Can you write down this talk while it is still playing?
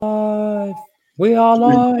We are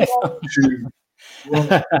live. 2,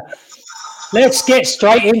 1. Let's get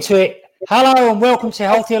straight into it. Hello and welcome to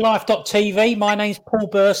healthierlife.tv. My name's Paul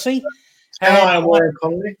Bursey. And I am Warren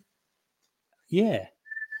Connolly. Yeah,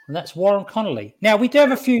 and that's Warren Connolly. Now, we do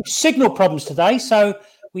have a few signal problems today, so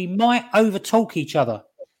we might overtalk each other,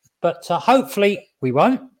 but hopefully we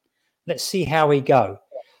won't. Let's see how we go.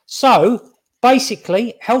 So,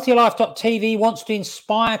 basically, healthierlife.tv wants to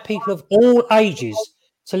inspire people of all ages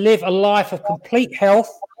to live a life of complete health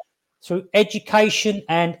through education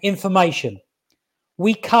and information.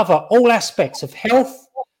 We cover all aspects of health,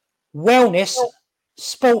 wellness,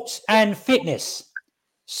 sports and fitness.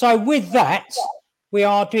 So with that, we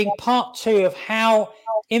are doing part 2 of how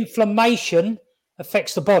inflammation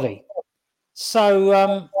affects the body.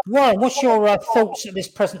 So, Warren, what's your thoughts at this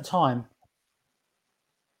present time?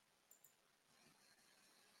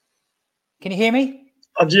 Can you hear me?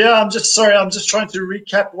 Yeah, I'm just trying to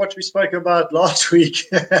recap what we spoke about last week.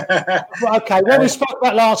 Okay, what we spoke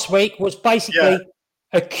about last week was basically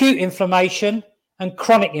acute inflammation and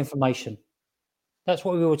chronic inflammation. That's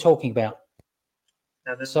what we were talking about.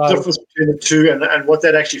 And the difference between the two and what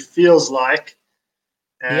that actually feels like.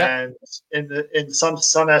 And in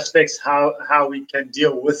some aspects, how we can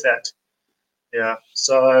deal with that. Yeah.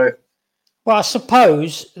 So, well, I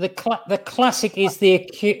suppose the classic is the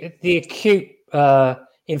acute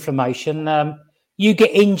inflammation. You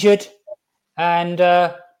get injured, and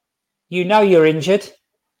you're injured,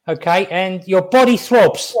 okay, and your body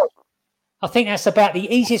throbs. I think that's about the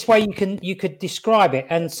easiest way you could describe it.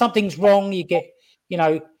 And something's wrong. You get,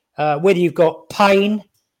 whether you've got pain.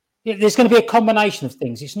 There's going to be a combination of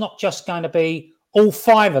things. It's not just going to be all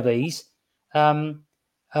 5 of these, but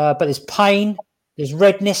there's pain, there's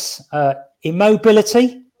redness,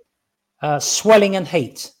 immobility, swelling and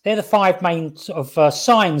heat. They're the 5 main sort of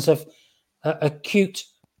signs of acute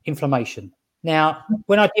inflammation. Now,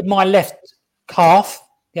 when I did my left calf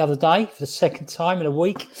the other day for the second time in a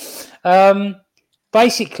week,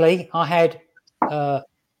 basically I had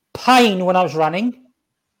pain when I was running,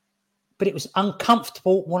 but it was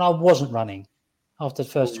uncomfortable when I wasn't running after the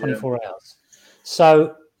first 24 hours. So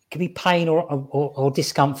it could be pain or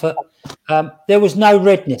discomfort. There was no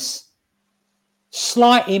redness,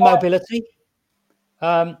 slight immobility.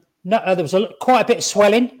 There was quite a bit of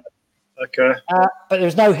swelling. Okay. But there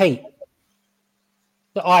was no heat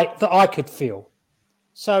that I could feel.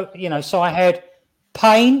 So, so I had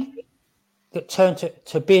pain that turned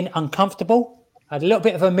to being uncomfortable. I had a little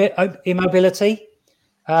bit of immobility.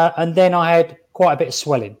 And then I had quite a bit of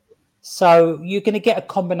swelling. So you're going to get a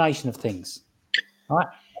combination of things, right?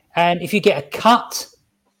 And if you get a cut,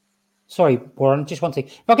 sorry, Warren, just one thing.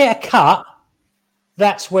 If I get a cut,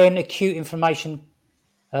 that's when acute inflammation,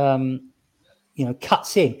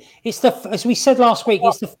 cuts in. It's as we said last week,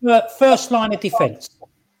 it's the first line of defense.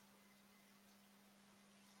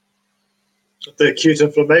 The acute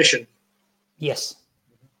inflammation. Yes.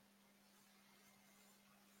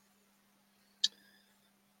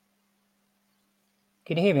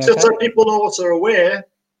 Can you hear me? Just so people also are aware,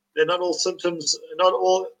 they're not all symptoms, not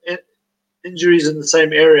all injuries in the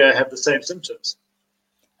same area have the same symptoms.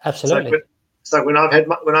 Absolutely. It's like when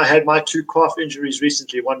I had my 2 calf injuries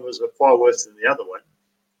recently, one was far worse than the other one.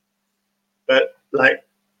 But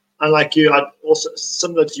unlike you,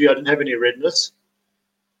 similar to you, I didn't have any redness.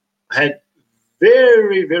 I had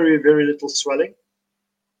very, very, very little swelling,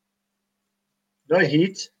 no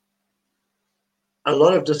heat, a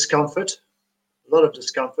lot of discomfort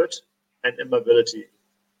and immobility.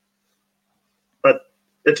 But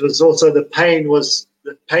it was also the pain was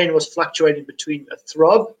fluctuating between a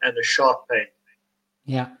throb and a sharp pain.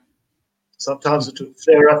 Yeah. Sometimes it would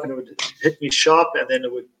flare up and it would hit me sharp, and then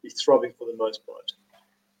it would be throbbing for the most part.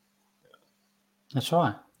 Yeah. That's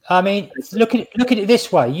right. I mean, look at it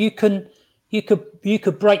this way: you could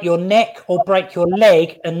break your neck or break your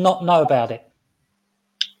leg and not know about it.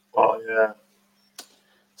 Oh yeah.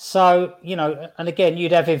 So, and again,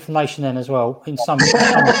 you'd have inflammation then as well in some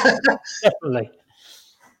definitely.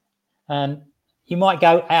 And you might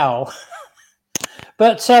go, ow.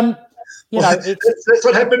 But, that's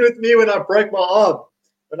what happened with me when I broke my arm.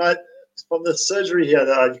 From the surgery here,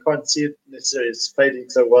 that you can't see it necessarily, it's fading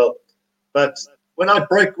so well. But when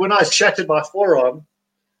I shattered my forearm,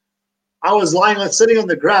 I was sitting on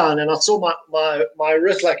the ground, and I saw my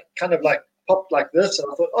wrist kind of popped like this,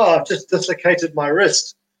 and I thought, oh, I've just dislocated my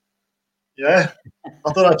wrist. Yeah,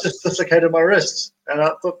 I thought I just dislocated my wrist, and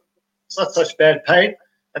I thought it's not such bad pain.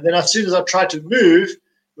 And then as soon as I tried to move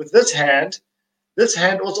with this hand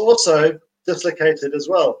was also dislocated as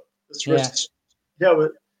well. This wrist,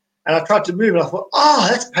 and I tried to move, and I thought, oh,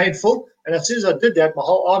 that's painful. And as soon as I did that, my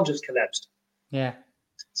whole arm just collapsed. Yeah.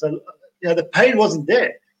 So the pain wasn't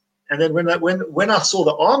there. And then when I saw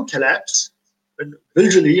the arm collapse, when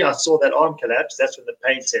visually I saw that arm collapse, that's when the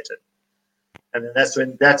pain set in. And then that's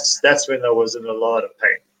when I was in a lot of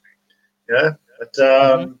pain. Yeah. But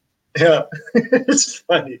yeah, it's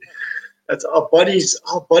funny. Our bodies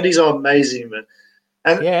are amazing, man.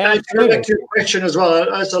 And to go back to your question as well,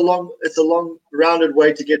 it's a long rounded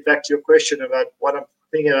way to get back to your question about what I'm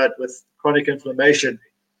thinking about with chronic inflammation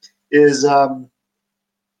is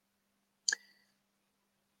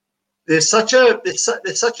there's such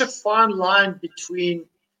a fine line between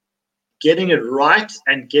getting it right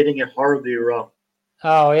and getting it horribly wrong.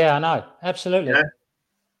 Oh yeah, I know, absolutely. Yeah?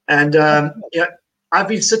 And I've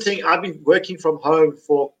been working from home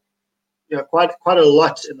for quite a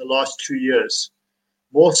lot in the last 2 years.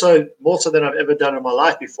 More so than I've ever done in my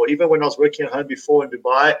life before. Even when I was working at home before in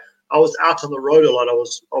Dubai, I was out on the road a lot. I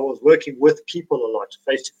was working with people a lot,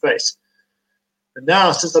 face to face. And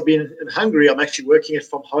now, since I've been in Hungary, I'm actually working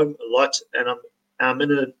from home a lot, and I'm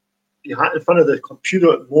in front of the computer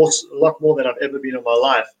a lot more than I've ever been in my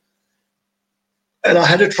life. And I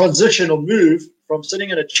had to transition or move from sitting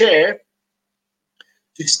in a chair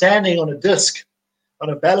to standing on a disc, on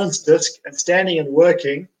a balance disc, and standing and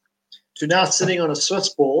working, to now sitting on a Swiss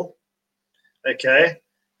ball, okay,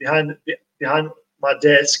 behind my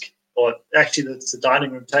desk, or actually it's the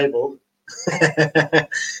dining room table,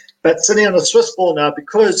 but sitting on a Swiss ball now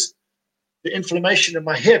because the inflammation in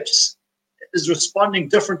my hips is responding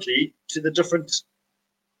differently to the different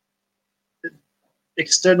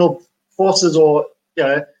external forces or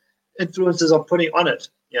influences I'm putting on it.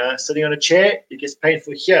 Sitting on a chair, it gets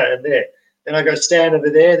painful here and there. Then I go stand over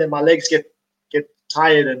there, then my legs get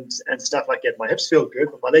tired and stuff like that. My hips feel good,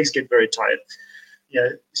 but my legs get very tired.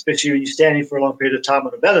 Especially when you're standing for a long period of time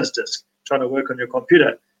on a balance disc, trying to work on your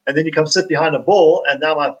computer. And then you come sit behind a ball, and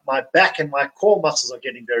now my back and my core muscles are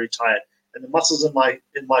getting very tired. And the muscles in my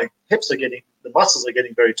hips the muscles are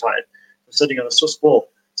getting very tired from sitting on a Swiss ball.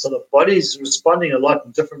 So the body's responding a lot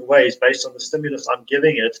in different ways based on the stimulus I'm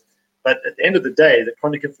giving it. But at the end of the day, the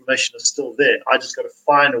chronic inflammation is still there. I just got to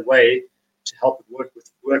find a way to help it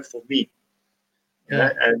work for me.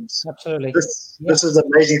 And absolutely. This is an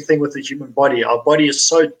amazing thing with the human body. Our body is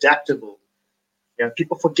so adaptable.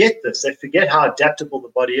 People forget this. They forget how adaptable the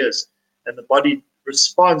body is, and the body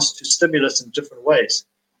responds to stimulus in different ways.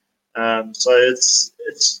 So it's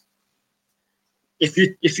if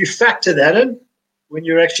you factor that in when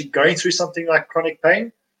you're actually going through something like chronic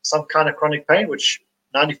pain, some kind of chronic pain, which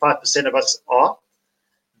 95% of us are,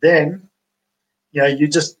 then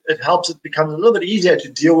it helps. It becomes a little bit easier to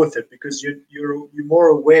deal with it because you're more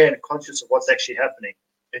aware and conscious of what's actually happening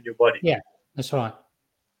in your body. Yeah, that's right.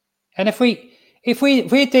 And if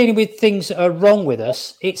we're dealing with things that are wrong with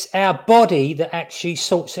us, it's our body that actually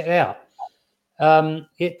sorts it out.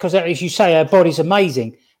 Because as you say, our body's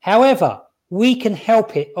amazing. However, we can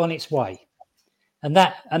help it on its way, and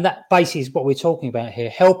that basically is what we're talking about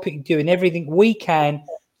here. Doing everything we can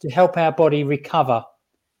to help our body recover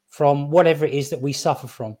from whatever it is that we suffer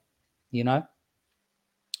from.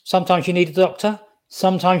 Sometimes you need a doctor,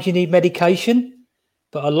 sometimes you need medication,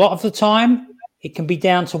 but a lot of the time it can be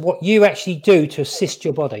down to what you actually do to assist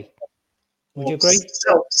your body. Would you agree?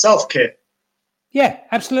 Self-care. Yeah,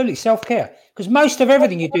 absolutely. Self-care. Because most of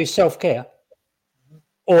everything you do is self-care,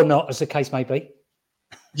 or not, as the case may be.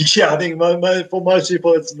 Yeah, I think for most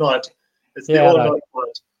people it's not. It's all not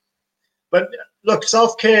right. But look,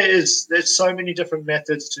 self-care there's so many different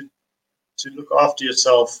methods to look after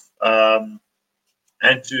yourself and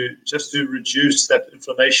to reduce that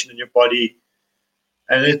inflammation in your body.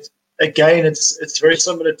 And it's very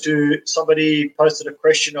similar to somebody posted a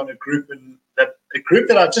question on a group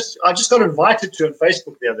that I just got invited to on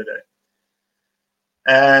Facebook the other day,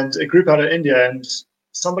 and a group out of India, and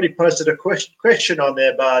somebody posted a question on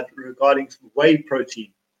there regarding whey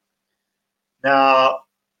protein. Now,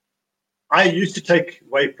 I used to take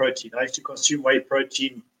whey protein. I used to consume whey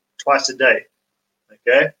protein twice a day,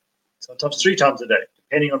 okay, sometimes 3 times a day,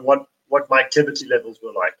 depending on what my activity levels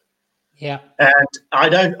were like. Yeah. And I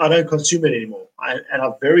don't consume it anymore. I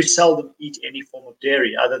very seldom eat any form of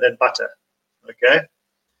dairy other than butter. Okay.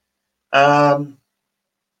 And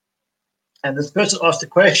this person asked a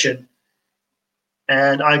question,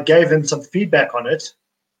 and I gave him some feedback on it,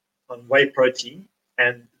 on whey protein,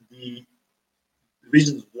 and the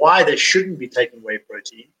reasons why they shouldn't be taking whey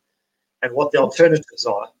protein, and what the alternatives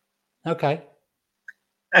are. Okay.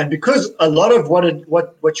 And because a lot of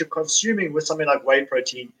what you're consuming with something like whey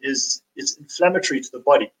protein is inflammatory to the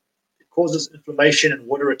body. It causes inflammation and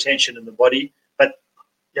water retention in the body. But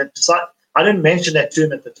I didn't mention that to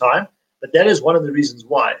him at the time, But that is one of the reasons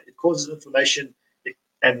why it causes inflammation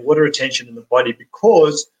and water retention in the body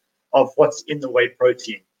because of what's in the whey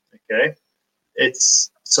protein. Okay,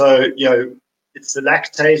 it's so it's the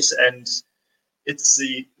lactase, and it's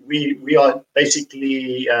the we are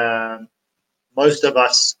basically most of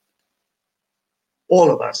us,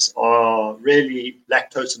 all of us, are really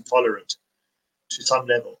lactose intolerant to some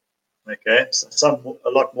level. Okay, so some a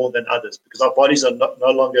lot more than others because our bodies are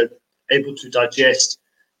no longer able to digest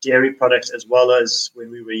dairy products as well as when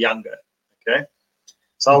we were younger. Okay.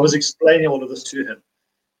 So I was explaining all of this to him,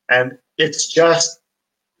 and it's just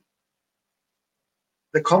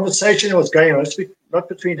the conversation that was going on, not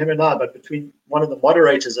between him and I, but between one of the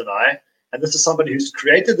moderators and I. And this is somebody who's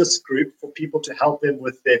created this group for people to help them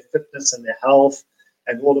with their fitness and their health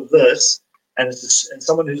and all of this. And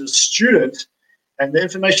someone who's a student, and the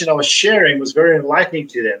information I was sharing was very enlightening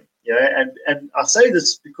to them. And I say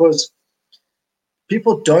this because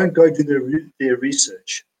people don't go do their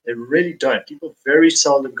research. They really don't. People very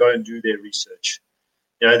seldom go and do their research.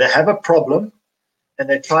 They have a problem, and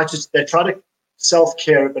they try to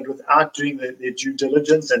self-care, but without doing their due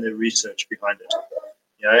diligence and their research behind it.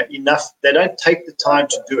 Enough. They don't take the time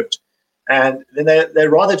to do it, and then they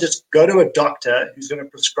rather just go to a doctor who's going to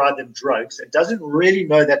prescribe them drugs and doesn't really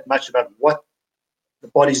know that much about what the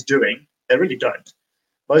body's doing. They really don't.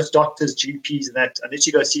 Most doctors, GPs, and that, unless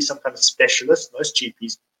you go see some kind of specialist, most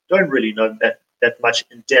GPs don't really know that much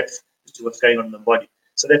in depth as to what's going on in the body.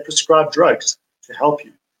 So they prescribe drugs to help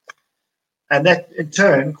you. And that in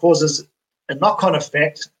turn causes a knock-on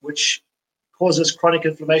effect, which causes chronic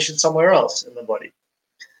inflammation somewhere else in the body.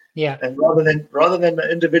 Yeah. And rather than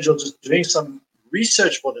the individual just doing some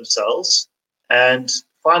research for themselves and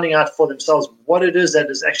finding out for themselves what it is that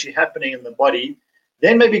is actually happening in the body,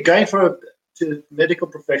 then maybe going to a medical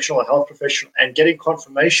professional or health professional and getting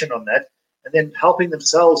confirmation on that, and then helping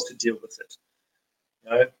themselves to deal with it.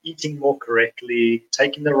 Eating more correctly,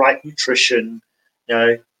 taking the right nutrition,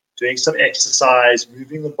 doing some exercise,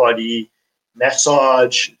 moving the body,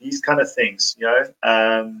 massage, these kind of things,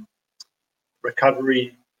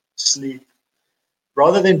 recovery, sleep.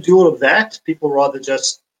 Rather than do all of that, people rather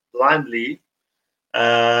just blindly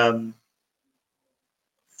follow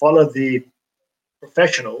the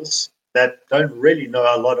professionals that don't really know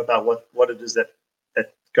a lot about what it is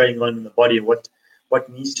that's going on in the body and what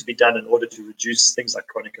needs to be done in order to reduce things like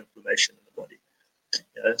chronic inflammation in the body.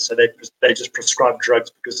 So they just prescribe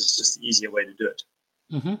drugs because it's just the easier way to do it.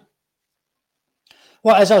 Mm-hmm.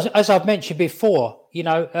 Well, as I've mentioned before,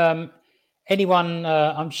 anyone,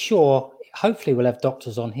 I'm sure, hopefully we'll have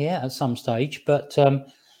doctors on here at some stage, but to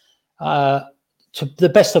the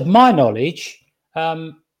best of my knowledge,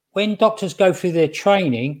 when doctors go through their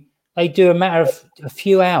training, they do a matter of a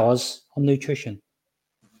few hours on nutrition.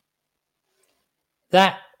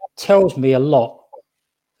 That tells me a lot,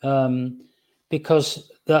 because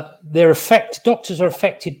doctors are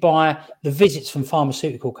affected by the visits from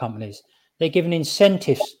pharmaceutical companies. They're given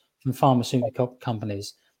incentives from pharmaceutical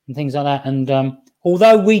companies and things like that. And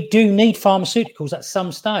although we do need pharmaceuticals at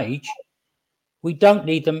some stage, we don't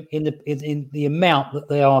need them in the amount that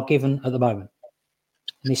they are given at the moment.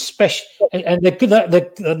 And especially, and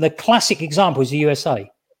the classic example is the USA.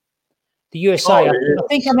 The USA, I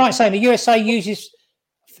think I might say, the USA uses,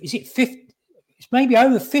 is it 50? It's maybe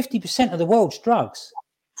over 50% of the world's drugs.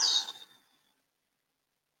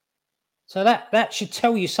 So that should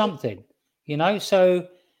tell you something, So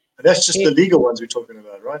that's just the legal ones we're talking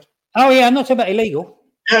about, right? Oh yeah, I'm not talking about illegal.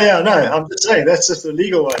 Yeah, no, I'm just saying that's just the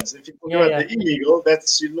legal ones. If you're talking about the illegal,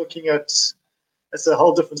 you're looking at. That's a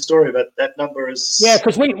whole different story, but that number is... Yeah,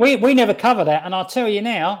 because we never cover that. And I'll tell you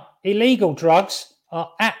now, illegal drugs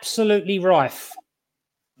are absolutely rife.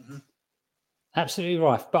 Mm-hmm. Absolutely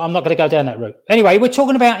rife. But I'm not going to go down that route. Anyway, we're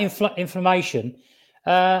talking about inflammation.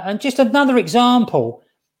 And just another example,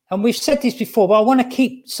 and we've said this before, but I want to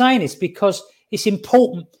keep saying this because it's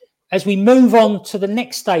important as we move on to the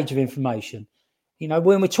next stage of inflammation.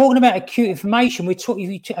 When we're talking about acute inflammation, we're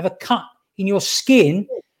talking, you have a cut in your skin,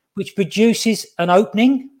 which produces an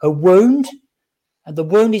opening, a wound, and the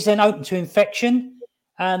wound is then open to infection,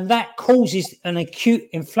 and that causes an acute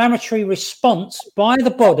inflammatory response by the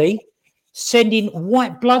body, sending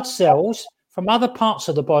white blood cells from other parts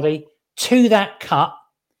of the body to that cut.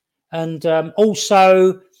 And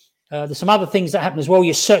also, there's some other things that happen as well.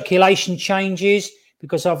 Your circulation changes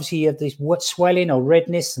because obviously you have this wet swelling or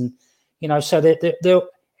redness, and so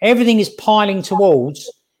everything is piling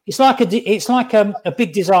towards. It's like a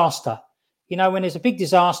big disaster. When there's a big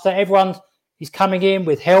disaster, everyone is coming in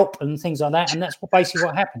with help and things like that, and that's basically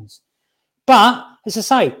what happens. But as I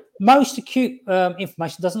say, most acute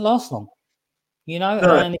inflammation doesn't last long. No.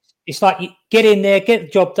 No. And it's like you get in there, get the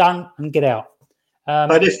job done, and get out.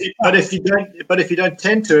 But if you don't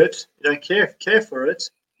tend to it, you don't care for it.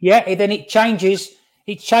 Yeah, then it changes.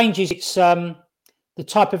 It changes its the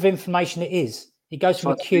type of inflammation it is. It goes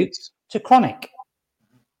from acute to chronic.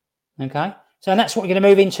 Okay, so that's what we're going to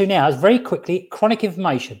move into now. Is very quickly chronic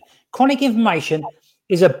inflammation. Chronic inflammation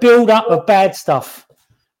is a build-up of bad stuff.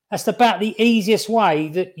 That's about the easiest way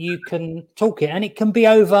that you can talk it, and it can be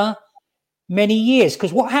over many years.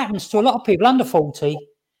 Because what happens to a lot of people under 40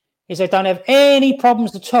 is they don't have any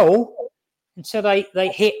problems at all until they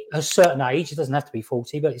hit a certain age. It doesn't have to be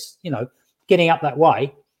 40, but it's getting up that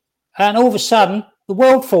way, and all of a sudden the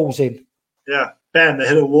world falls in. Yeah, bam! They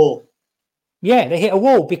hit a wall. Yeah, they hit a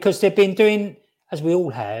wall because they've been doing, as we all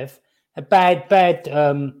have, a bad.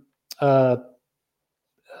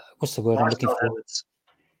 What's the word I'm looking for? Habits.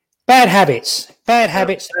 Bad habits. Bad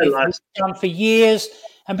habits we've done for years,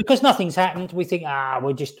 and because nothing's happened, we think,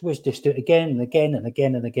 we'll just do it again and again and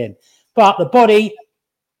again and again. But the body,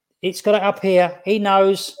 it's got it up here. He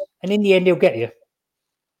knows, and in the end, he'll get you.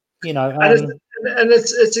 And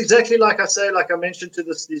it's exactly like I say, like I mentioned to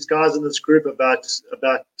these guys in this group about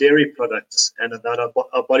dairy products and about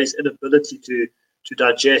our body's inability to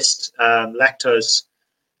digest lactose,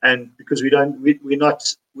 and because we're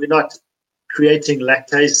not creating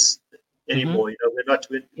lactase anymore.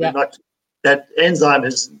 Mm-hmm. We're not that enzyme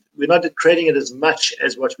we're not creating it as much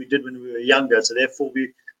as what we did when we were younger. So therefore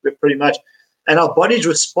we're pretty much. And our bodies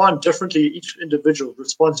respond differently. Each individual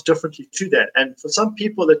responds differently to that. And for some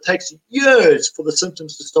people, it takes years for the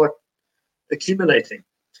symptoms to start accumulating.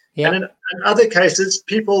 Yeah. And in other cases,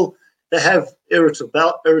 people, they have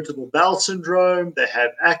irritable bowel syndrome, they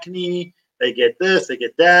have acne, they get this, they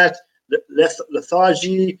get that,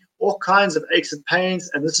 lethargy, all kinds of aches and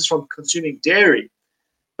pains. And this is from consuming dairy.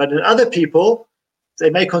 But in other people,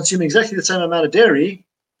 they may consume exactly the same amount of dairy,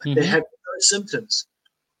 but they have no symptoms.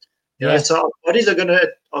 So our bodies are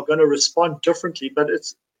gonna respond differently, but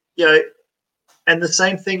it's and the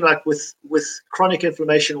same thing like with chronic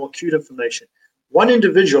inflammation or acute inflammation. One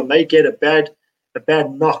individual may get a bad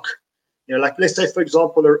knock. Like let's say for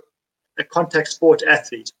example a contact sport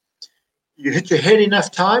athlete. You hit your head enough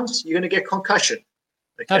times, you're gonna get concussion.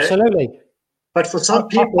 Okay? Absolutely. But for some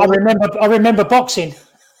people, I remember boxing.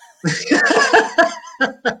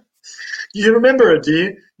 You remember it, do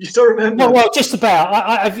you? You still remember? Well, just about.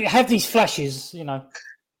 I have these flashes,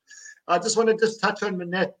 I just want to touch on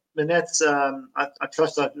Manette. Manette's, I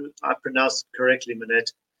trust I pronounced correctly,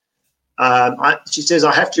 Manette. She says,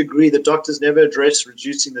 I have to agree that doctors never address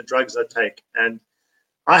reducing the drugs I take. And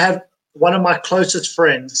I have one of my closest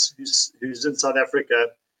friends who's in South Africa.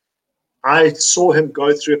 I saw him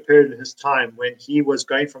go through a period in his time when he was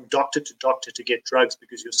going from doctor to doctor to get drugs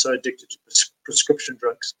because he was so addicted to prescription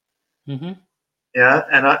drugs. Mm-hmm. Yeah,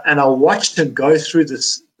 and I watched him go through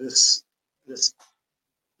this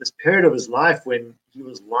period of his life when he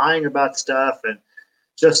was lying about stuff and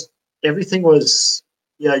just everything was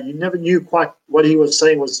you never knew quite what he was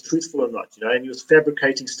saying was truthful or not, and he was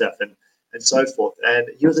fabricating stuff and so forth, and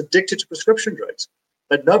he was addicted to prescription drugs,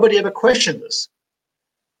 but nobody ever questioned this.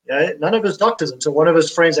 None of his doctors until one of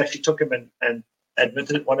his friends actually took him and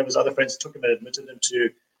admitted. One of his other friends took him and admitted him to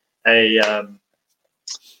a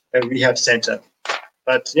rehab center.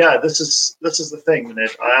 But this is the thing,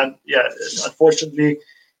 that unfortunately,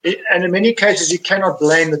 and in many cases you cannot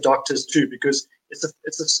blame the doctors too, because it's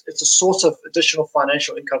a source of additional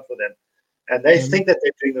financial income for them, and they think that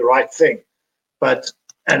they're doing the right thing, but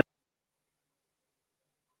then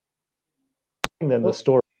the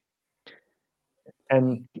story.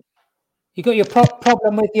 And you got your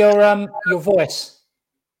problem with your voice.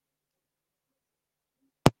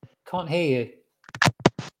 Can't hear you.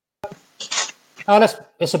 Oh,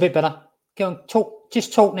 that's a bit better. Go on, talk.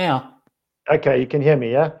 Just talk now. Okay, you can hear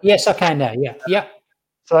me, yeah? Yes, I can now. Yeah.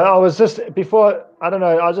 So I was just before. I don't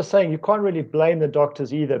know. I was just saying you can't really blame the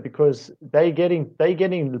doctors either, because they getting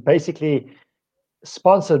basically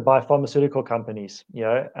sponsored by pharmaceutical companies,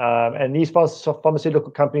 and these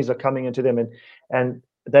pharmaceutical companies are coming into them, and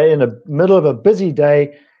they're in the middle of a busy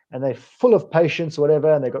day, and they're full of patients or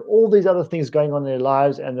whatever, and they've got all these other things going on in their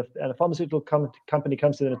lives, and a pharmaceutical company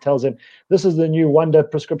comes to them and tells them, this is the new wonder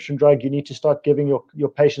prescription drug, you need to start giving your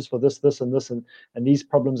patients for this and this and these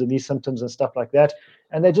problems and these symptoms and stuff like that,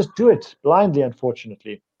 and they just do it blindly,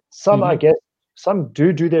 unfortunately. Some, I guess, some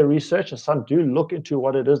do their research, and some do look into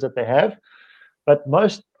what it is that they have, but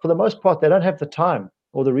for the most part, they don't have the time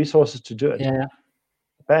or the resources to do it. Yeah.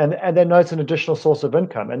 And they know it's an additional source of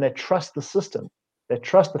income, and they trust the system. They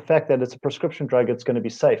trust the fact that it's a prescription drug, it's going to be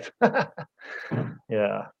safe.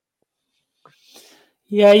 Yeah.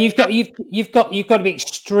 Yeah, you've got to be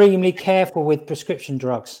extremely careful with prescription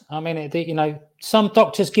drugs. I mean, some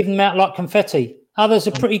doctors give them out like confetti. Others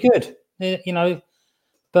are pretty good,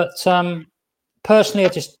 But personally,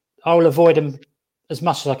 I'll avoid them as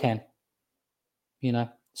much as I can.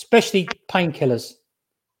 Especially painkillers.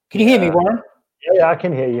 Can you hear me, Warren? Yeah, I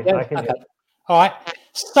can hear you. Yeah? I can hear you. All right.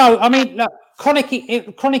 So, I mean, look, chronic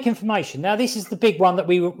inflammation. Now, this is the big one that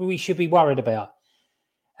we should be worried about.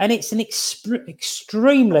 And it's an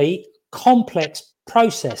extremely complex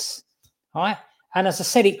process, right? And as I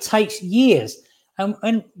said, it takes years.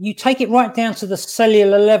 And you take it right down to the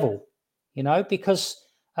cellular level, because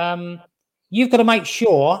you've got to make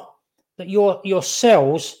sure that your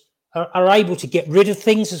cells are able to get rid of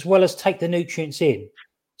things as well as take the nutrients in.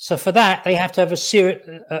 So for that, they have to have a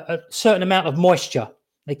certain amount of moisture.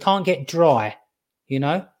 They can't get dry,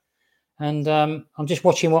 And I'm just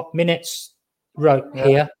watching what Minutes wrote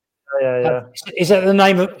here. Yeah. Is that the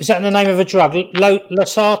name of a drug?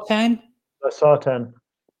 Losartan. Losartan.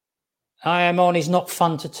 IM is not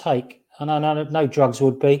fun to take, and I know no drugs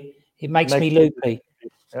would be. It makes me loopy.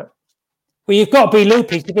 Yeah. Well, you've got to be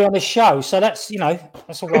loopy to be on the show, so that's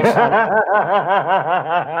that's all I'm saying.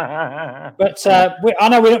 But I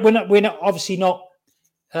know we're not obviously not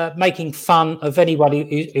making fun of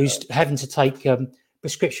anybody who's having to take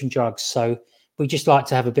prescription drugs. So we just like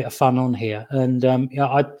to have a bit of fun on here. And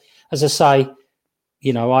as I say,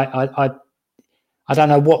 I don't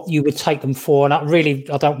know what you would take them for, and I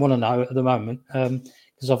don't want to know at the moment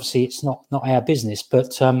because obviously it's not our business.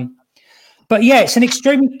 But yeah, it's an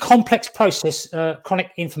extremely complex process.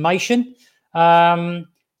 Chronic inflammation.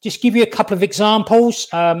 Just give you a couple of examples.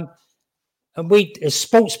 And we, as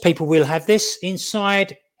sports people, will have this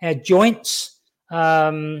inside our joints.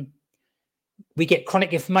 We get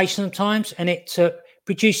chronic inflammation sometimes, and it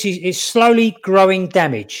produces slowly growing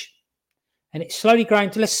damage. And it's slowly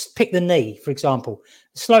growing. Let's pick the knee, for example.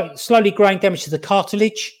 Slowly growing damage to the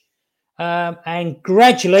cartilage, and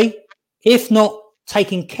gradually, if not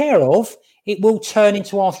taken care of, it will turn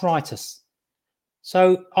into arthritis.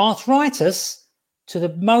 So arthritis, to the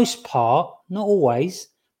most part, not always,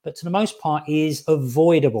 but to the most part, is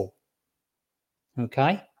avoidable.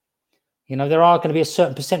 Okay? There are going to be a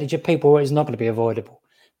certain percentage of people where it's not going to be avoidable.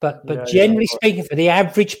 But generally speaking, for the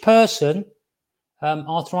average person,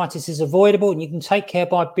 arthritis is avoidable, and you can take care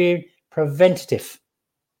by being preventative.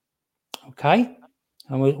 Okay?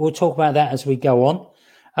 And we'll talk about that as we go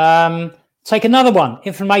on. Take another one,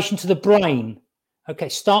 inflammation to the brain. Okay,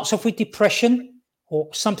 starts off with depression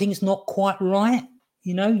or something's not quite right.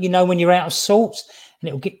 When you're out of sorts, and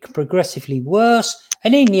it will get progressively worse.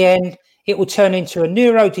 And in the end, it will turn into a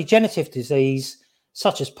neurodegenerative disease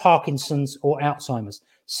such as Parkinson's or Alzheimer's.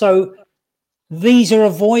 So these are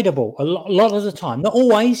avoidable a lot of the time. Not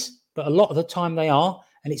always, but a lot of the time they are.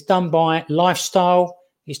 And it's done by lifestyle.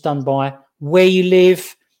 It's done by where you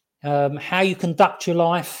live, how you conduct your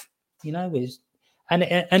life, and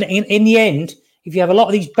in the end, if you have a lot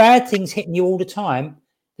of these bad things hitting you all the time,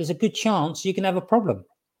 there's a good chance you can have a problem.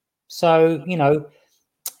 So,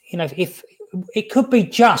 if it could be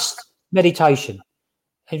just meditation.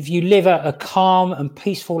 If you live a calm and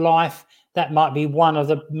peaceful life, that might be one of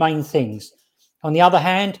the main things. On the other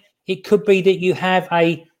hand, it could be that you have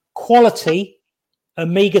a quality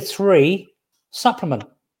omega-3 supplement,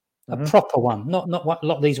 a proper one, not a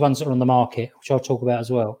lot of these ones that are on the market, which I'll talk about as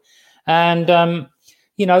well. And,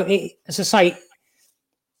 as I say,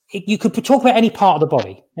 you could talk about any part of the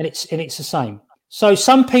body, and it's the same. So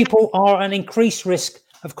some people are an increased risk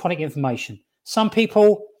of chronic inflammation. Some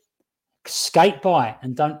people skate by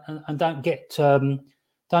and don't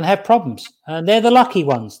have problems, and they're the lucky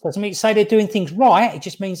ones. Doesn't mean to say they're doing things right. It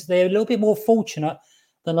just means they're a little bit more fortunate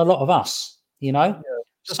than a lot of us.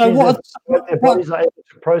 So their bodies are able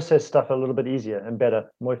to process stuff a little bit easier and better,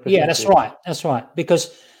 more efficiently. Yeah, that's right.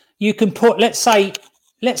 Because you can put, let's say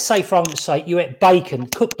for argument's sake, you ate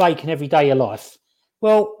cooked bacon every day of your life.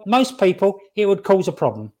 Well, most people, it would cause a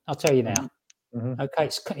problem. I'll tell you now. Okay,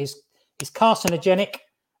 it's carcinogenic,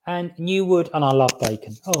 and you would, and I love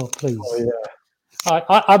bacon. Oh, please. Oh, yeah.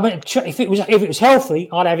 I mean, if it was healthy,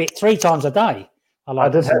 I'd have it 3 times a day. I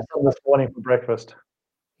did have some this morning for breakfast.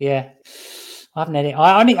 Yeah, I haven't had it.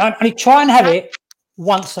 I only try and have it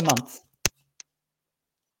once a month.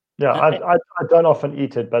 Yeah, I don't often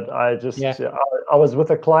eat it, but I just I was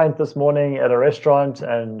with a client this morning at a restaurant,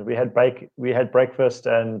 and we had breakfast,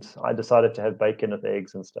 and I decided to have bacon with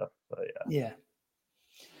eggs and stuff. So yeah.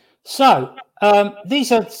 So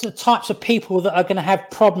these are the types of people that are going to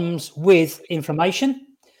have problems with inflammation.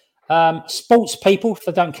 Sports people, if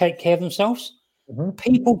they don't take care of themselves.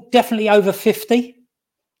 People definitely over 50.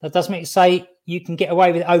 That doesn't mean to say you can get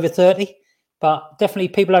away with it over 30, but definitely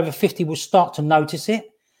people over 50 will start to notice it.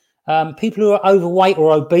 People who are overweight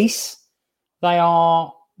or obese, they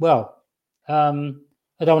are, well, I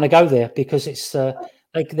don't want to go there because it's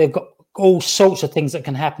they've got all sorts of things that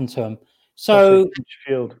can happen to them. So,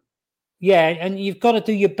 field. Yeah, and you've got to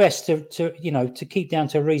do your best to keep down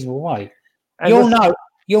to a reasonable weight. And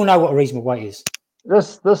you'll know what a reasonable weight is.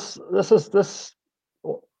 This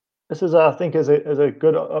is I think is a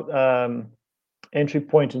good entry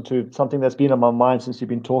point into something that's been on my mind since you've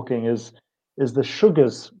been talking is the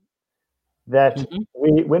sugars that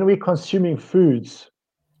when we're consuming foods,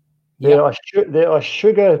 there are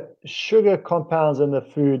sugar compounds in the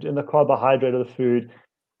food, in the carbohydrate of the food,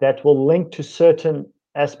 that will link to certain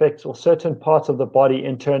aspects or certain parts of the body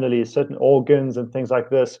internally, certain organs and things like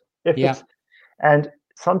this. And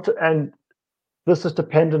this is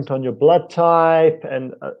dependent on your blood type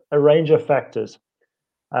and a range of factors,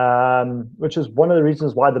 which is one of the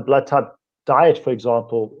reasons why the blood type diet, for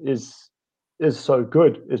example, is so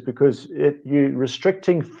good, is because you're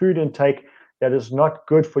restricting food intake that is not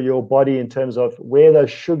good for your body in terms of where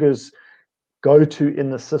those sugars go to in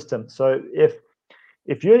the system. So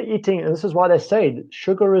if you're eating, and this is why they say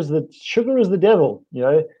sugar is the devil,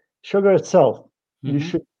 sugar itself.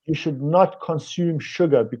 You should not consume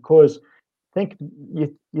sugar, because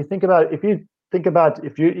you think about if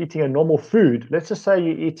you're eating a normal food, let's just say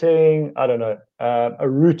you're eating, I don't know, a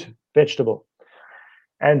root vegetable.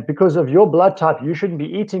 And because of your blood type, you shouldn't be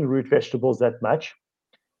eating root vegetables that much.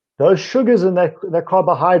 Those sugars in that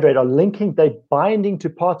carbohydrate they're binding to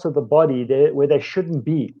parts of the body where they shouldn't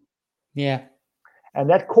be. Yeah. And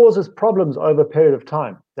that causes problems over a period of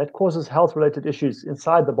time. That causes health-related issues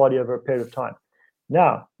inside the body over a period of time.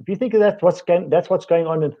 Now, if you think of that's what's going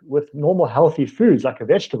on with normal healthy foods like a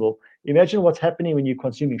vegetable, imagine what's happening when you're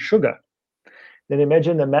consuming sugar. Then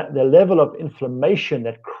imagine the level of inflammation,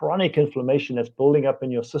 that chronic inflammation that's building up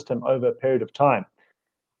in your system over a period of time.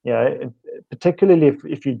 Particularly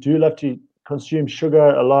if you do love to consume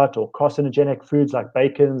sugar a lot, or carcinogenic foods like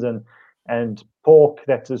bacons and pork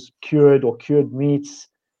that is cured, or cured meats,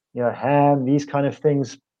 ham, these kind of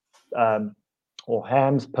things, or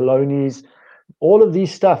hams, polonies, all of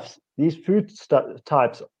these food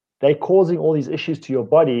types, they're causing all these issues to your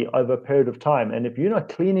body over a period of time. And if you're not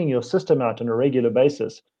cleaning your system out on a regular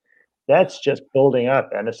basis, that's just building up,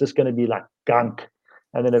 and it's just going to be like gunk.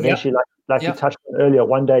 And then eventually, like you touched on earlier,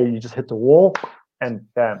 one day you just hit the wall, and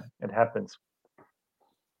bam, it happens.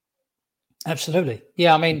 Absolutely.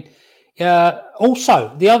 Yeah, I mean,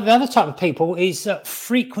 also the other type of people is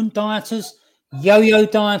frequent dieters, yo-yo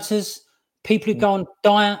dieters, people who go on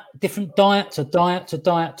different diet to diet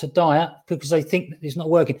because they think that it's not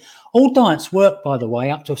working. All diets work, by the way,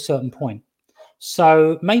 up to a certain point.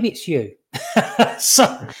 So maybe it's you.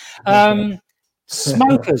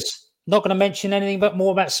 Smokers. Not going to mention anything but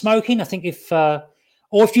more about smoking. I think if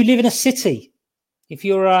you live in a city, if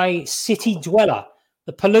you're a city dweller,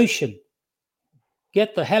 the pollution,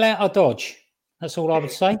 get the hell out of Dodge. That's all I would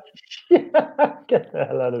say. Get the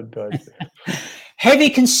hell out of Dodge. Heavy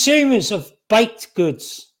consumers of baked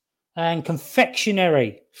goods and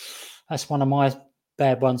confectionery. That's one of my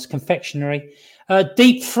bad ones. Confectionery,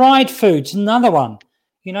 deep fried foods, another one.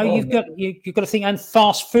 You've got to think, and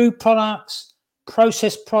fast food products,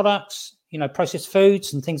 processed products, processed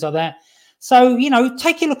foods and things like that. So,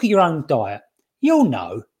 take a look at your own diet. You'll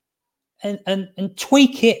know, and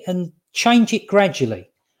tweak it and change it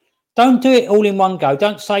gradually. Don't do it all in one go.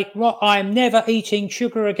 Don't say, well, I'm never eating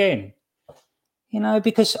sugar again.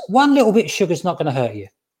 Because one little bit of sugar is not going to hurt you.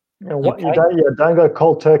 Don't go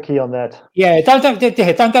cold turkey on that. Yeah,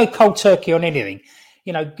 don't go cold turkey on anything.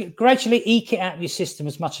 Gradually eke it out of your system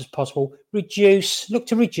as much as possible. Look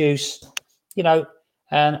to reduce,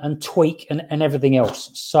 and tweak and everything else.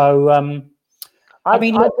 So,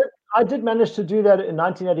 I did manage to do that in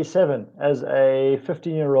 1987 as a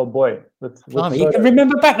 15-year-old boy. You can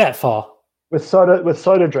remember back that far? With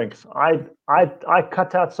soda drinks. I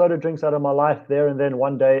cut out soda drinks out of my life there and then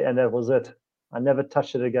one day, and that was it. I never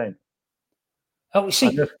touched it again. Oh, see,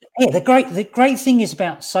 the great thing is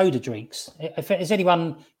about soda drinks, if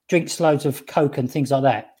anyone drinks loads of Coke and things like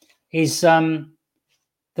that, is that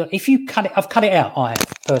if you cut it, I've cut it out, I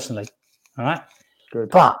have, personally. All right? Good.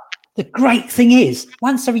 But the great thing is,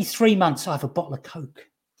 once every 3 months, I have a bottle of Coke.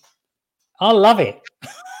 I love it.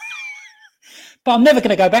 But I'm never going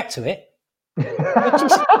to go back to it. You do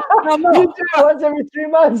it once every 3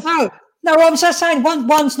 months. No, I'm just saying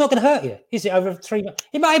one's not going to hurt you, is it? Over 3 months,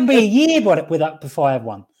 it might even be a year before I have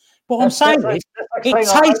one. But what I'm saying is, it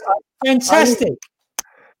tastes fantastic.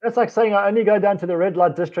 That's like saying I only go down to the red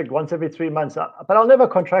light district once every 3 months, but I'll never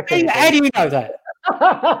contract anything. How do you know that?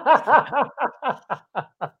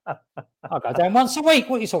 I go down once a week.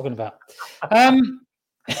 What are you talking about? But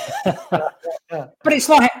it's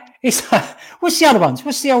like what's the other ones?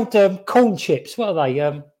 What's the old corn chips? What are they?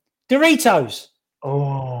 Doritos.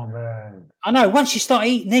 Oh man! I know. Once you start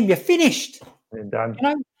eating them, you're finished. You're done. You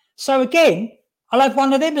know. So again, I'll have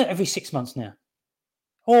one of them every 6 months now,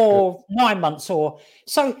 or 9 months, or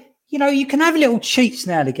so. You know, you can have little cheats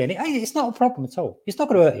now and again. It's not a problem at all. It's not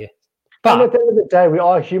going to hurt you. But at the end of the day, we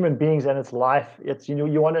are human beings, and it's life. It's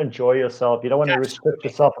you want to enjoy yourself. You don't want to restrict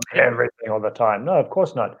yourself from everything all the time. No, of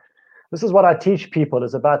course not. This is what I teach people.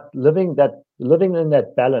 It's about living in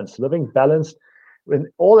that balance, living balanced in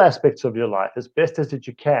all aspects of your life as best as that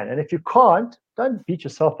you can. And if you can't, don't beat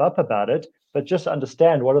yourself up about it, but just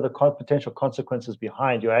understand what are the potential consequences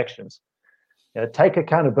behind your actions. Take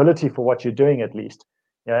accountability for what you're doing at least.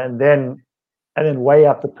 And then weigh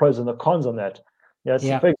up the pros and the cons on that.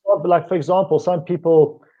 For example, some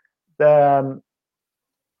people, I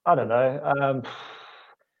don't know,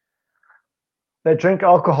 they drink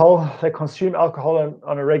alcohol, they consume alcohol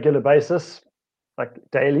on a regular basis, like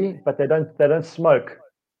daily, but they don't smoke.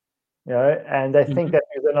 And they think that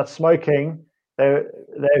if they're not smoking, they're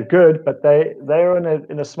good, but they're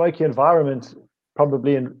in a smoky environment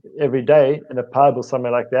probably every day in a pub or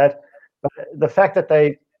something like that. But the fact that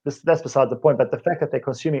that's beside the point, but the fact that they're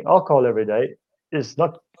consuming alcohol every day is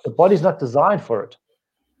not, the body's not designed for it.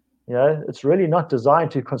 It's really not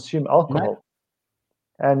designed to consume alcohol.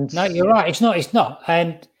 No. And no, you're right. It's not.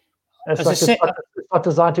 And it's not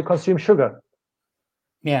designed to consume sugar.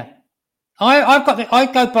 Yeah. I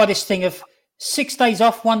go by this thing of 6 days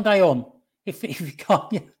off, 1 day on. If you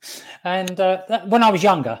can't. And when I was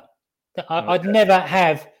younger, I'd never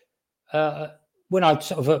have, when I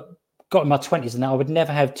sort of got in my 20s and that, I would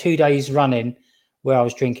never have 2 days running where I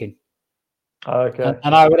was drinking. Okay.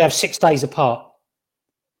 And I would have 6 days apart.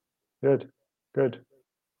 Good.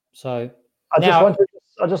 So I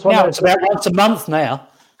just want now it's about once a month now.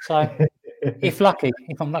 So if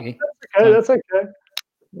I'm lucky. That's okay.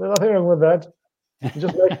 There's nothing wrong with that.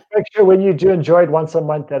 Just make sure when you do enjoy it once a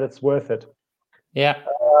month that it's worth it. Yeah.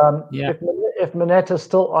 If Minette is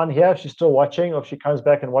still on here, if she's still watching, or if she comes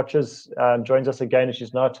back and watches, joins us again if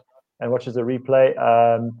she's not, and watches the replay,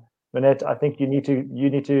 Minette, I think you need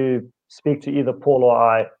to speak to either Paul or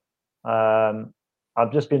I.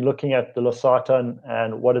 I've just been looking at the losartan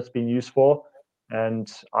and what it's been used for, and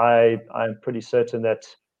I'm pretty certain that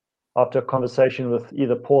after a conversation with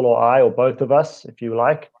either Paul or I, or both of us, if you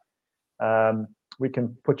like, we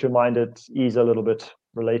can put your mind at ease a little bit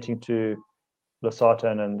relating to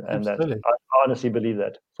losartan and that. I honestly believe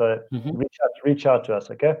that. So reach out to us,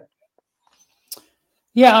 okay?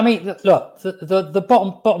 Yeah, I mean, look, the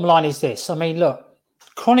bottom line is this. I mean, look,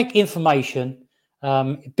 chronic inflammation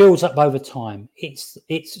builds up over time. It's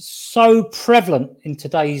so prevalent in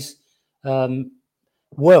today's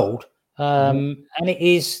world, and it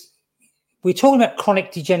is. We're talking about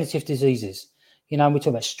chronic degenerative diseases. We're talking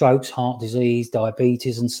about strokes, heart disease,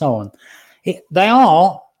 diabetes, and so on.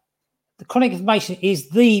 The chronic inflammation is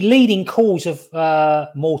the leading cause of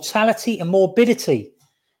mortality and morbidity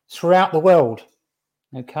throughout the world.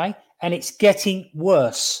 Okay, and it's getting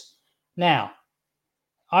worse now.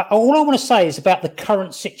 All I want to say is about the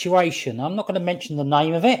current situation. I'm not going to mention the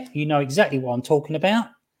name of it. You know exactly what I'm talking about.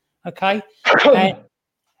 Okay,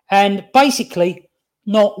 and basically,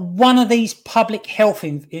 not one of these public health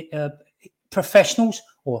professionals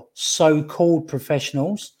or so-called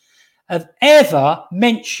professionals have ever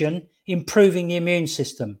mentioned improving the immune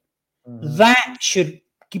system. That should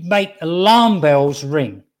make alarm bells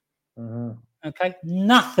ring. Okay,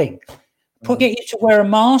 nothing. Get you to wear a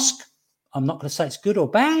mask. I'm not going to say it's good or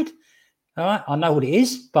bad. All right, I know what it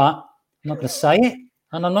is, but I'm not going to say it,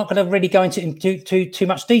 and I'm not going to really go into too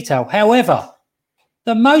much detail. However,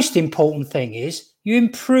 the most important thing is you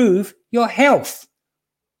improve your health.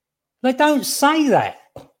 They don't say that.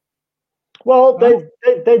 Well, they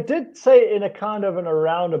did say in a kind of a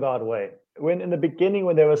roundabout way. When in the beginning,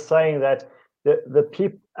 when they were saying that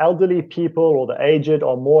the elderly people or the aged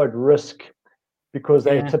are more at risk because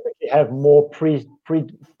they typically have more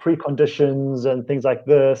preconditions and things like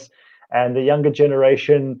this, and the younger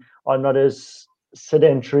generation are not as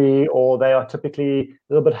sedentary, or they are typically a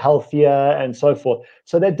little bit healthier and so forth.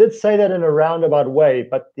 So they did say that in a roundabout way,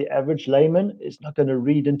 but the average layman is not going to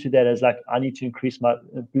read into that as like, I need to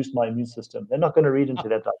boost my immune system. They're not going to read into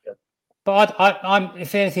that like that. But I'm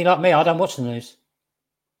if anything like me, I don't watch the news.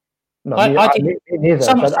 No, me neither.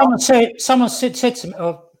 Someone said to me,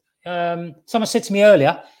 someone said to me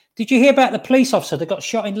earlier, did you hear about the police officer that got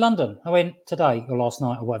shot in London? I went, today or last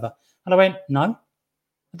night or whatever. And I went, no,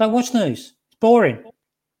 I don't watch news. It's boring.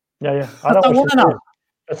 Yeah. I don't want to know.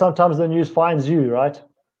 But sometimes the news finds you, right?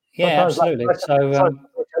 Yeah, Sometimes, absolutely.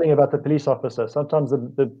 telling you about the police officer. Sometimes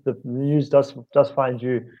the news does find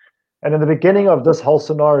you. And in the beginning of this whole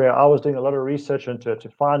scenario, I was doing a lot of research into it to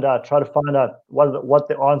try to find out what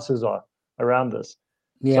the answers are around this.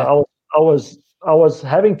 Yeah. So I was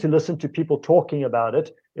having to listen to people talking about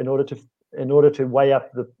it in order to weigh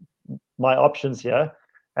up my options here.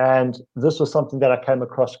 And this was something that I came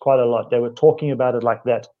across quite a lot. They were talking about it like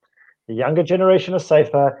that. The younger generation is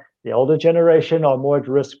safer. The older generation are more at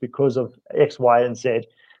risk because of X, Y, and Z.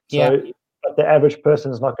 So, but the average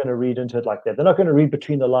person is not going to read into it like that. They're not going to read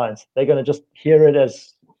between the lines. They're going to just hear it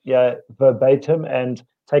as verbatim and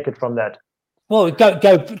take it from that. Well, go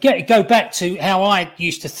back to how I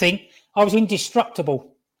used to think. I was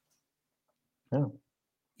indestructible. Oh.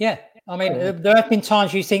 Yeah. I mean, there have been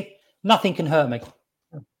times you think nothing can hurt me.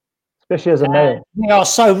 Especially as a male. We are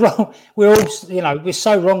so wrong. We're all, we're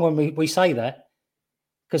so wrong when we say that,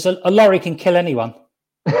 because a lorry can kill anyone.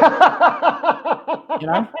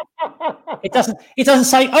 It doesn't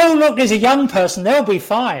say, oh, look, there's a young person, they'll be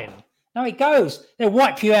fine. No, it goes, they'll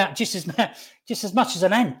wipe you out just as much as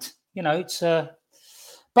an ant. It's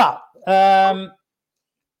but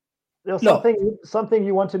there's something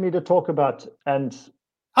you wanted me to talk about, and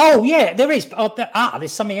there is.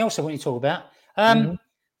 There's something else I want you to talk about.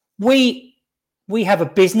 We have a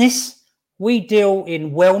business. We deal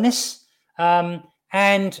in wellness,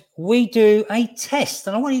 and we do a test.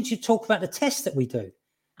 And I wanted you to talk about the test that we do.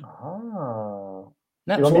 Oh,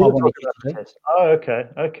 that's what I wanted you to do. Test. Oh,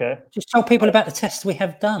 okay. Just tell people about the test we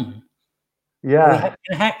have done. Yeah,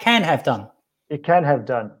 can have done. It can have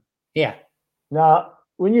done. Yeah. Now,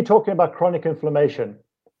 when you're talking about chronic inflammation,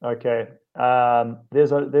 okay,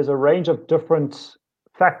 there's a range of different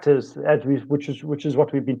factors which is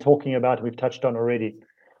what we've been talking about and we've touched on already,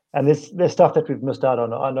 and there's stuff that we've missed out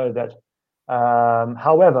on. I know that.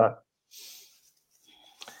 However,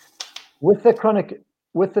 with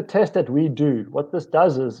the test that we do, what this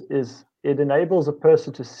does is it enables a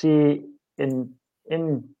person to see in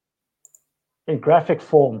graphic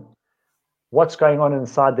form what's going on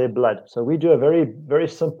inside their blood. So we do a very, very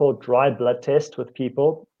simple dry blood test with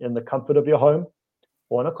people in the comfort of your home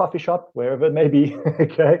or in a coffee shop, wherever it may be.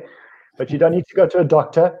 Okay, but you don't need to go to a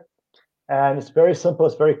doctor, and it's very simple.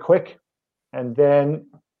 It's very quick, and then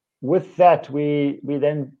with that, we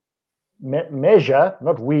then measure,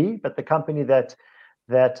 not we, but the company that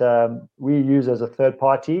we use as a third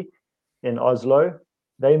party in Oslo.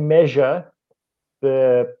 They measure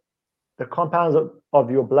the compounds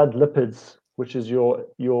of your blood lipids, which is your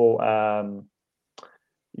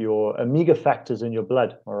omega factors in your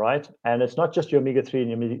blood. All right, and it's not just your omega-3 and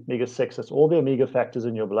your omega-6. It's all the omega factors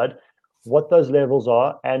in your blood, what those levels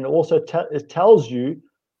are, and also it tells you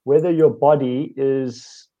whether your body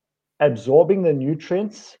is absorbing the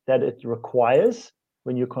nutrients that it requires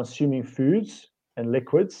when you're consuming foods and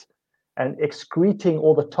liquids, and excreting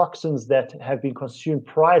all the toxins that have been consumed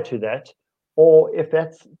prior to that, or if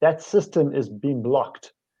that system is being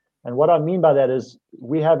blocked. And what I mean by that is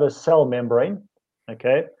we have a cell membrane,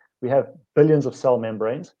 okay? We have billions of cell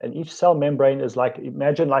membranes, and each cell membrane is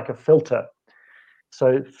imagine like a filter.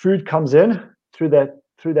 So food comes in through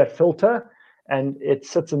that filter, and it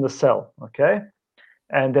sits in the cell, okay?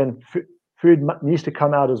 And then food needs to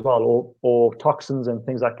come out as well, or toxins and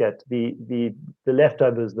things like that, the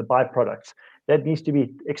leftovers, the byproducts, that needs to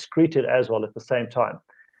be excreted as well at the same time.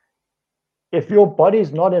 If your body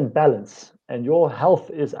is not in balance and your health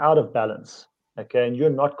is out of balance, okay, and you're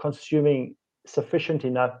not consuming sufficient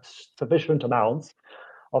amounts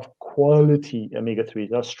of quality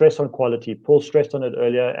omega-3s. I'll stress on quality. Paul stressed on it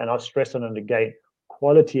earlier, and I'll stress on it again.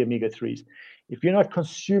 Quality omega-3s. If you're not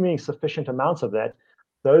consuming sufficient amounts of that,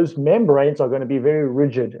 those membranes are going to be very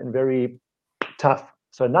rigid and very tough.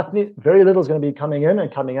 So very little is going to be coming in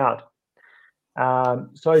and coming out.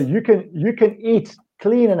 So you can eat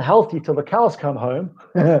clean and healthy till the cows come home,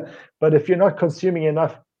 but if you're not consuming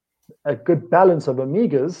a good balance of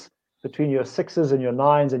omegas between your 6s and your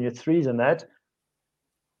 9s and your 3s and that,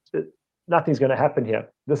 nothing's going to happen here.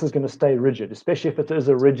 This is going to stay rigid, especially if it is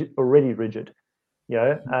already rigid.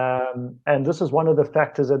 And this is one of the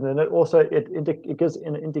factors, and then it gives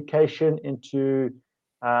an indication into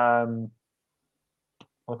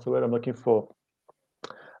what's the word I'm looking for?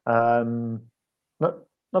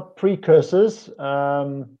 Not precursors,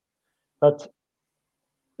 but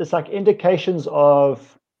it's like indications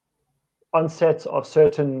of onsets of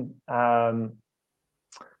certain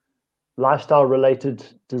lifestyle-related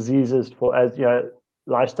diseases,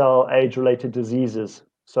 lifestyle, age-related diseases.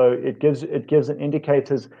 So it gives an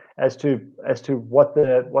indicators as to what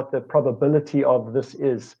the probability of this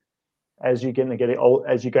is as you're going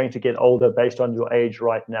to get older based on your age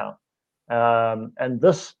right now. And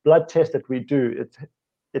this blood test that we do,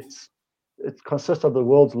 it consists of the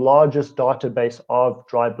world's largest database of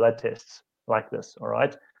dry blood tests like this. All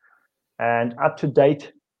right, and up to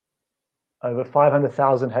date, over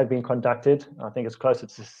 500,000 have been conducted. I think it's closer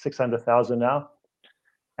to 600,000 now,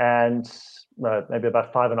 and maybe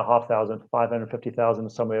about 5,500, 550,000,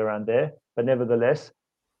 somewhere around there. But nevertheless,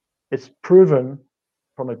 it's proven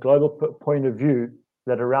from a global point of view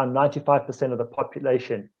that around 95% of the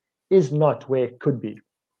population is not where it could be.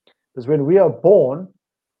 Because when we are born,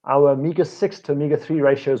 our omega-6 to omega-3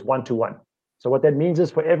 ratio is 1:1. So what that means is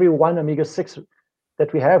for every one omega-6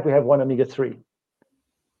 that we have one omega-3.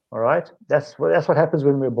 All right, that's what happens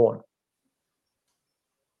when we're born.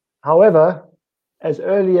 However, as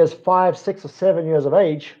early as 5, 6, or 7 years of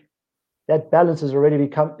age, that balance is already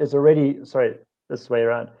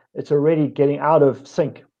it's already getting out of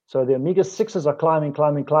sync. So the omega-6s are climbing,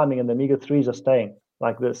 and the omega-3s are staying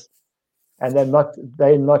like this, and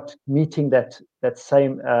they're not meeting that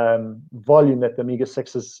same volume that the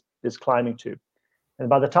omega-6 is climbing to. And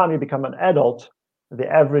by the time you become an adult, the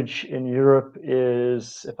average in Europe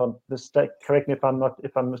is, if I'm mistaken, correct me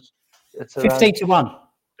it's 15 to 1.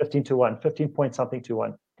 15 to 1, 15 point something to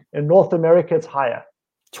 1. In North America, it's higher.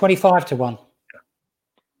 25 to 1.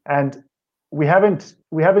 And we haven't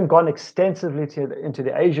gone extensively into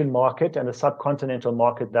the Asian market and the subcontinental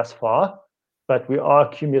market thus far, but we are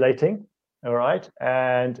accumulating. All right,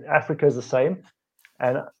 and Africa is the same.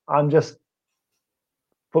 And I'm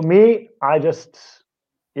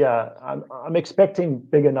expecting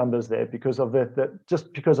bigger numbers there because of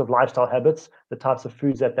because of lifestyle habits, the types of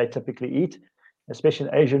foods that they typically eat, especially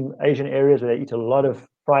in Asian areas where they eat a lot of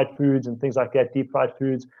fried foods and things like that, deep fried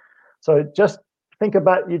foods. So just think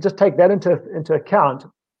about, you just take that into account.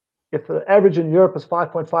 If the average in Europe is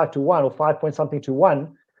 5.5 to 1 or 5 point something to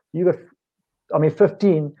 1, you got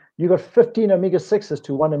 15. You got 15 omega-6s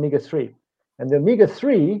to 1 omega-3, and the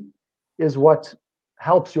omega-3 is what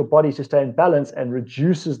helps your body to stay in balance and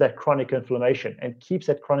reduces that chronic inflammation and keeps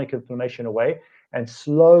that chronic inflammation away and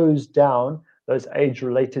slows down those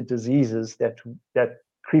age-related diseases that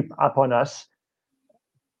creep up on us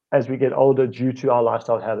as we get older due to our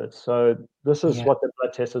lifestyle habits. So this is what the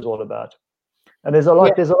blood test is all about. And there's a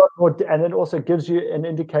lot more, and it also gives you an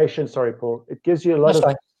indication. Sorry, Paul. It gives you a lot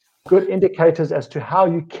of good indicators as to how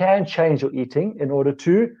you can change your eating in order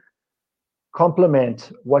to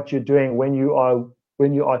complement what you're doing when you are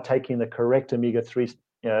taking the correct omega-3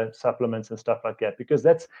 supplements and stuff like that, because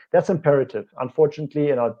that's imperative. Unfortunately,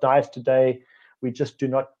 in our diets today, we just do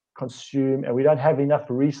not consume, and we don't have enough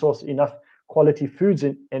quality foods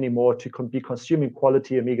anymore to be consuming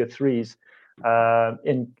quality omega-3s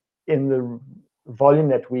in the volume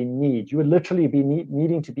that we need. You would literally be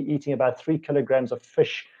needing to be eating about 3 kilograms of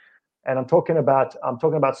fish, and I'm talking about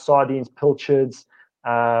sardines, pilchards,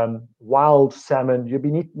 wild salmon. You'd be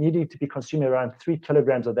needing to be consuming around 3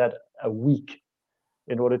 kilograms of that a week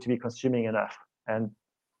in order to be consuming enough. And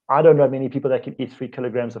I don't know many people that can eat 3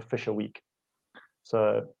 kilograms of fish a week.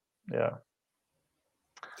 So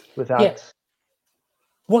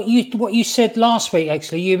what you said last week,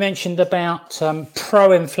 actually, you mentioned about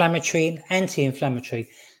pro-inflammatory and anti-inflammatory.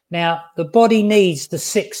 Now, the body needs the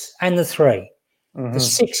 6 and the 3. Mm-hmm. The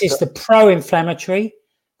 6 is the pro-inflammatory,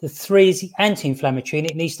 the 3 is the anti-inflammatory,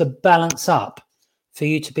 and it needs to balance up for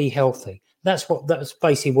you to be healthy. That's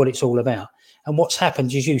basically what it's all about. And what's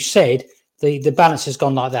happened, as you said, the balance has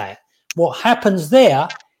gone like that. What happens there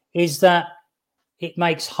is that it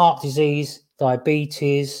makes heart disease,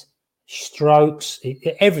 diabetes, strokes,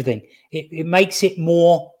 everything. It makes it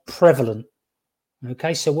more prevalent.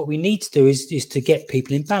 Okay, so what we need to do is to get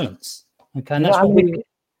people in balance. Okay, and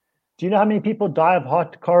do you know how many people die of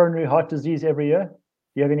coronary heart disease every year? Do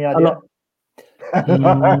you have any idea?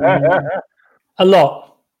 A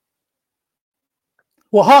lot.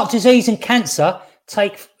 Well, heart disease and cancer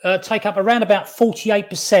take up around about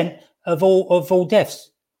 48% of all deaths.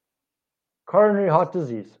 Coronary heart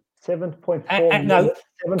disease, 7.4 no,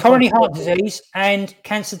 coronary heart disease and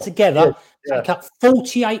cancer together take up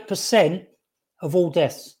 48% of all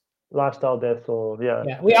deaths. Lifestyle deaths, or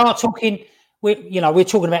we are talking. We're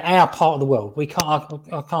talking about our part of the world. I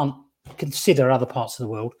can't consider other parts of the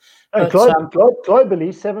world. But,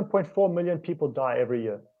 globally, 7.4 million people die every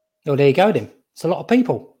year. Oh, there you go, then. It's a lot of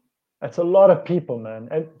people. That's a lot of people, man.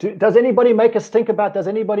 And does anybody make us think about? Does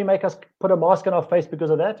anybody make us put a mask on our face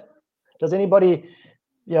because of that? Does anybody,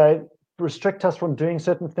 restrict us from doing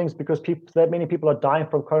certain things because that many people are dying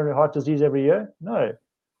from coronary heart disease every year? No.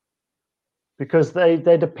 Because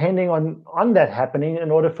they're depending on that happening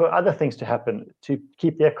in order for other things to happen, to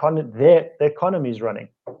keep their economies running.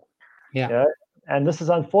 Yeah. You know? And this is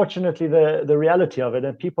unfortunately the reality of it.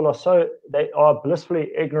 And people they are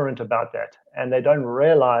blissfully ignorant about that, and they don't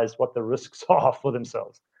realize what the risks are for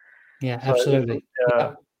themselves. Yeah, absolutely.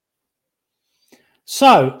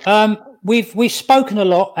 So we've spoken a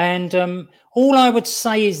lot, and all I would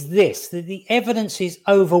say is this: that the evidence is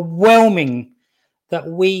overwhelming that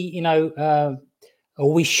we, or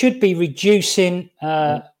we should be reducing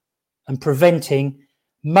and preventing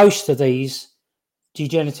most of these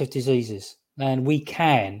degenerative diseases, and we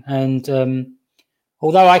can. And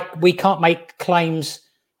although we can't make claims,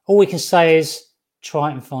 all we can say is try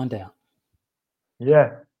it and find out.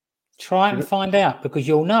 Yeah, try it and find out, because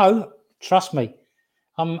you'll know. Trust me.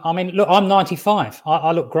 I mean, look, I'm 95.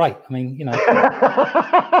 I look great. I mean,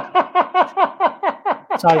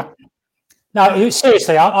 So, no,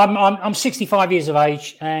 seriously, I'm 65 years of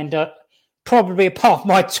age, and probably apart from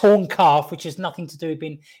my torn calf, which has nothing to do with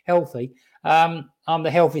being healthy, I'm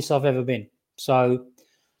the healthiest I've ever been. So,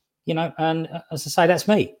 and as I say, that's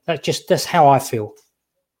me. That's how I feel.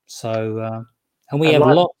 So, and we have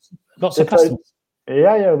lots of customers.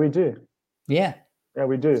 Yeah, we do. Yeah. Yeah,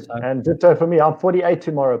 we do. So, and ditto for me. I'm 48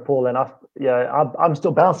 tomorrow, Paul, and I'm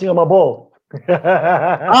still bouncing on my ball. No,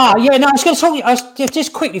 I was going to talk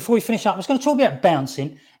just quickly before we finish up. I was going to talk about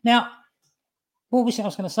bouncing. Now, what was it I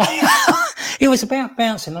was going to say? It was about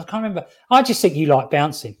bouncing. I can't remember. I just think you like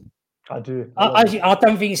bouncing. I do. I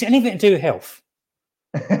don't think it's anything to do with health.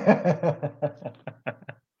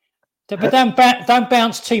 But don't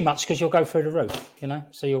bounce too much, because you'll go through the roof,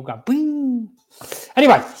 so you'll go boom.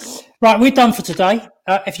 Anyway, right, we're done for today.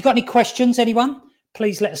 If you've got any questions, anyone,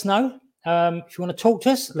 please let us know. If you want to talk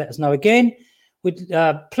to us, let us know again.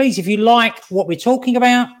 Please, if you like what we're talking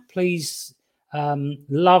about, please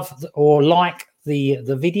love or like the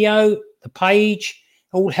video, the page.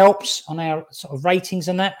 It all helps on our sort of ratings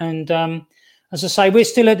and that. And as I say, we're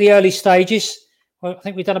still at the early stages. Well, I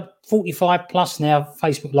think we've done a 45 plus now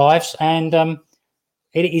Facebook Lives, and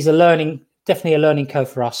it is definitely a learning curve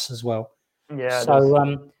for us as well. Yeah.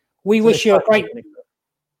 So we wish you a great.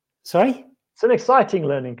 Sorry. It's an exciting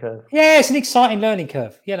learning curve. Yeah, it's an exciting learning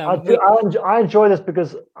curve. I enjoy this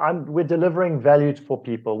because we're delivering value for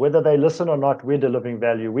people, whether they listen or not. We're delivering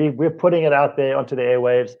value. We're putting it out there onto the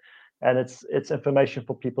airwaves, and it's information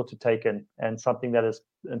for people to take in, and something that is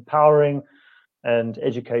empowering and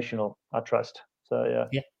educational. I trust. So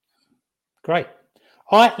yeah, great.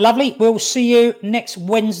 All right, lovely. We'll see you next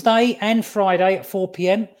Wednesday and Friday at 4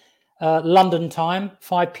 p.m. London time,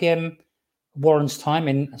 5 p.m. Warren's time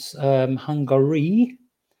in Hungary.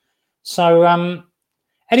 So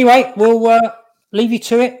anyway, we'll leave you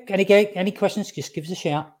to it. Any questions, just give us a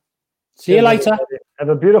shout. See you later. Have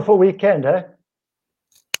a beautiful weekend, eh?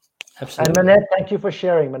 Absolutely. And Manette, thank you for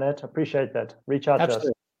sharing, Manette. Appreciate that. Reach out to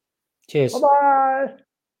us. Cheers. Bye-bye.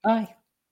 Bye.